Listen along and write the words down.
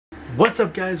What's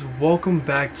up, guys? Welcome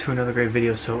back to another great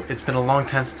video. So it's been a long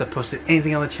time since I posted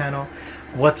anything on the channel.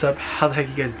 What's up? How the heck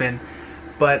you guys been?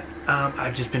 But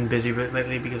I've just been busy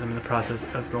lately because I'm in the process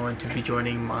of going to be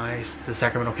joining the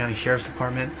Sacramento County Sheriff's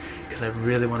Department because I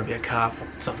really want to be a cop.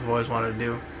 Something I've always wanted to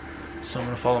do. So I'm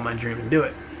going to follow my dream and do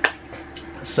it.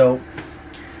 So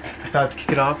I thought to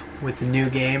kick it off with the new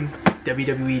game,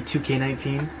 WWE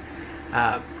 2K19.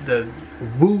 The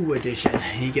WOOOOO edition.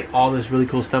 You get all this really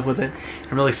cool stuff with it.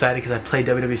 I'm really excited because I play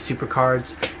WWE Super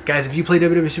Cards. Guys, if you play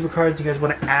WWE Super Cards, you guys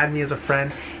want to add me as a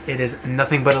friend, it is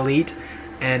nothing but elite.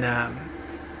 And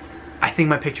I think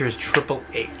my picture is Triple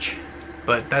H.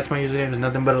 But that's my username, is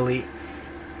nothing but elite.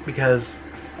 Because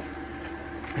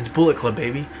it's Bullet Club,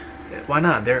 baby. Why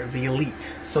not? They're the elite.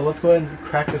 So let's go ahead and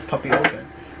crack this puppy open.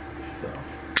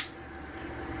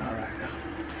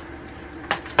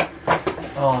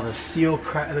 Oh, the seal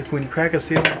crack! Like when you crack a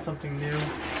seal on something new,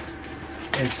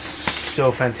 it's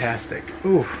so fantastic.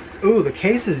 Ooh, the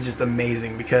case is just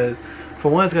amazing because, for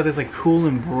one, it's got this like cool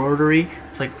embroidery.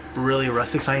 It's like really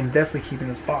rustic, so I'm definitely keeping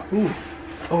this box. Ooh,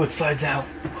 oh, it slides out.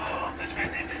 Oh, that's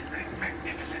magnificent.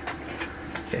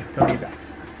 Okay, don't need that.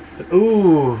 But,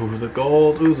 ooh, the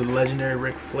gold. Ooh, the legendary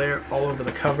Ric Flair all over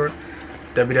the cover.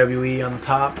 WWE on the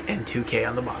top and 2K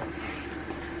on the bottom.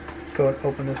 Let's go and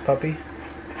open this puppy.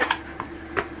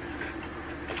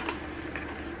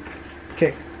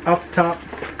 Okay, off the top,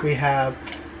 we have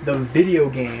the video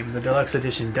game, the deluxe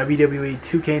edition, WWE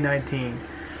 2K19.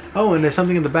 Oh, and there's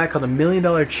something in the back called the $1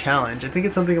 Million Challenge. I think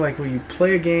it's something like where you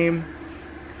play a game,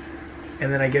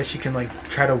 and then I guess you can like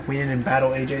try to win and battle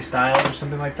AJ Styles or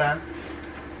something like that.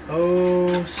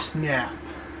 Oh, snap.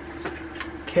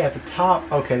 Okay, at the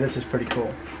top, okay, this is pretty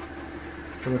cool.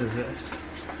 So what is this?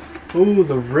 Ooh,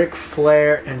 the Ric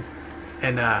Flair and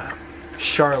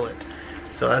Charlotte.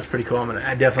 So that's pretty cool.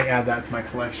 I definitely add that to my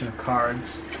collection of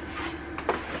cards.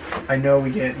 I know we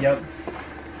get, yep,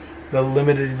 the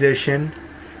limited edition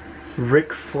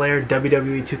Ric Flair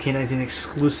WWE 2K19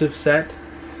 exclusive set,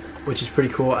 which is pretty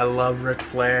cool. I love Ric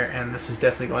Flair, and this is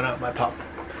definitely going out in my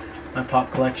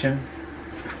pop collection.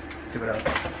 Let's see what else.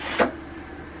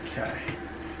 Okay.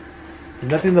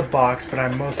 There's nothing in the box, but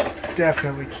I'm most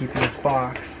definitely keeping this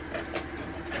box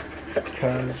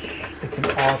because it's an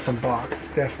awesome box,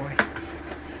 definitely.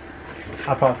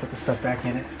 I'll probably put the stuff back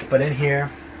in it. But in here,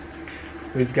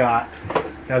 we've got...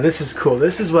 Now this is cool.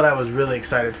 This is what I was really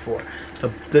excited for.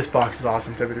 So this box is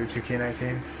awesome, WWE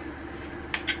 2K19.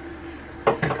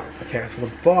 Okay, so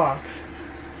the box...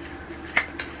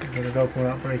 I'm going to open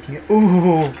without breaking it.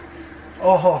 Ooh!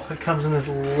 Oh, it comes in this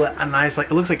a nice,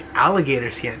 like, it looks like alligator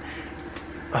skin.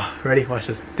 Oh, ready? Watch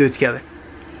this. Do it together.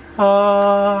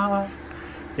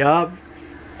 Yup.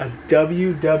 A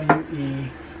WWE...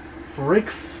 Ric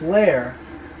Flair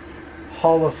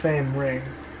Hall of Fame ring.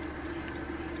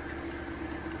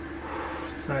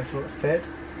 It's nice. Will it fit?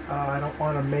 I don't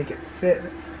want to make it fit.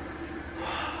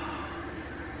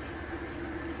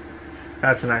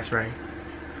 That's a nice ring.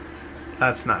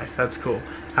 That's nice. That's cool.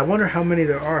 I wonder how many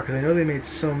there are because I know they made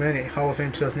so many. Hall of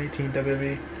Fame 2018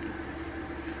 WWE.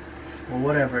 Well,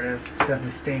 whatever it is, it's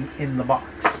definitely staying in the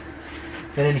box.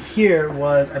 And in here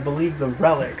was, I believe, the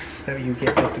relics that you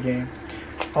get with the game.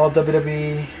 All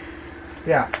WWE,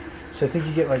 yeah. So I think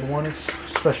you get like one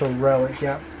special relic,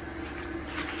 yeah.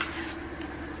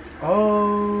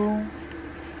 Oh,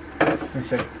 let me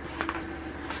see.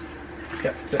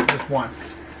 Yep, so just one.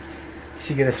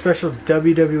 So you get a special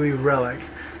WWE relic,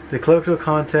 the collectible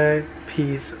contact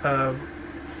piece of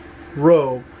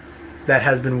robe that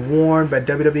has been worn by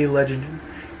WWE legend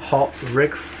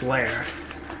Ric Flair.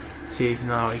 See if you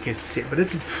can see it, but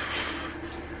it's.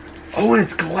 Oh, and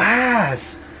it's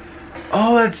glass.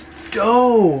 Oh, that's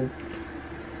dope.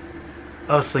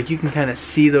 Oh, so like you can kind of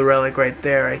see the relic right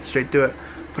there, right straight through it.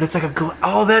 But it's like a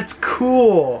oh, that's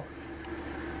cool.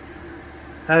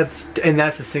 That's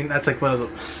that's like one of the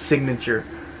signature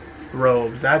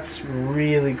robes. That's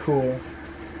really cool.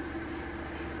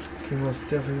 Okay, most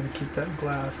definitely gonna keep that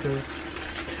glass because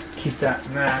keep that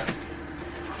and that.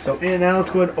 So now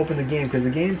let's go ahead and open the game because the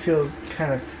game feels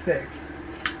kind of thick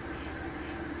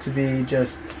to be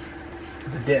just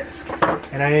the disc.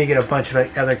 And I know you get a bunch of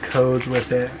like other codes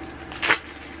with it.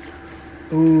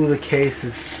 Ooh, the case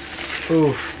is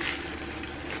oof.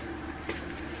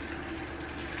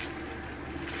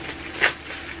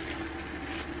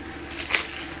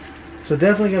 So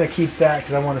definitely gonna keep that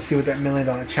because I want to see what that $1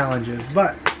 Million Challenge is.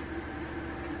 But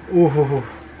ooh,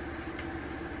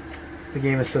 the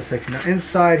game is so sexy. Now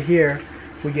inside here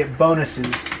we get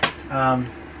bonuses.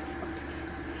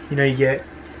 You know, you get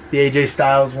the AJ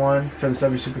Styles one for the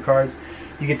WWE Super Cards.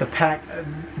 You get the pack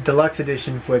deluxe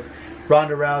edition with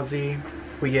Ronda Rousey,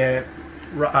 We get,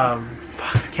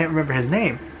 fuck, I can't remember his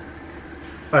name.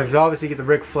 You obviously get the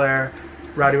Ric Flair,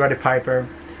 Roddy Piper,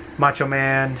 Macho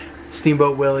Man,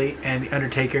 Steamboat Willie, and The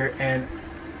Undertaker, and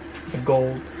the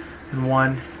gold and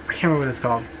one. I can't remember what it's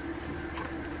called.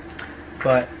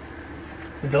 But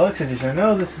the deluxe edition, I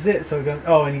know this is it. So it goes,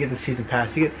 oh, and you get the season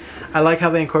pass. You get. I like how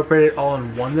they incorporated it all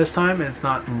in one this time, and it's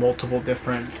not multiple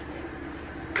different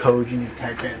codes you need to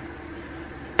type in.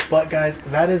 But guys,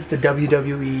 that is the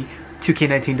WWE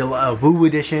 2K19 WOOOOO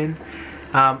edition.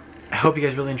 I hope you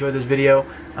guys really enjoyed this video.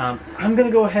 I'm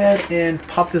gonna go ahead and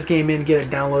pop this game in, get it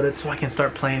downloaded, so I can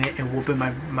start playing it and whooping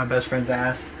my best friend's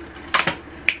ass.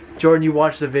 Jordan, you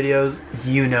watch the videos,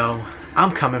 you know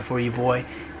I'm coming for you, boy.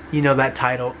 You know that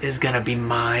title is gonna be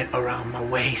mine around my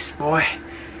waist, boy.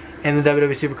 And the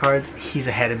WWE Supercards, he's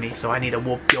ahead of me, so I need to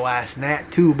whoop your ass in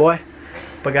that too, boy.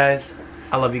 But guys,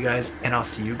 I love you guys, and I'll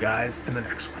see you guys in the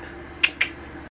next one.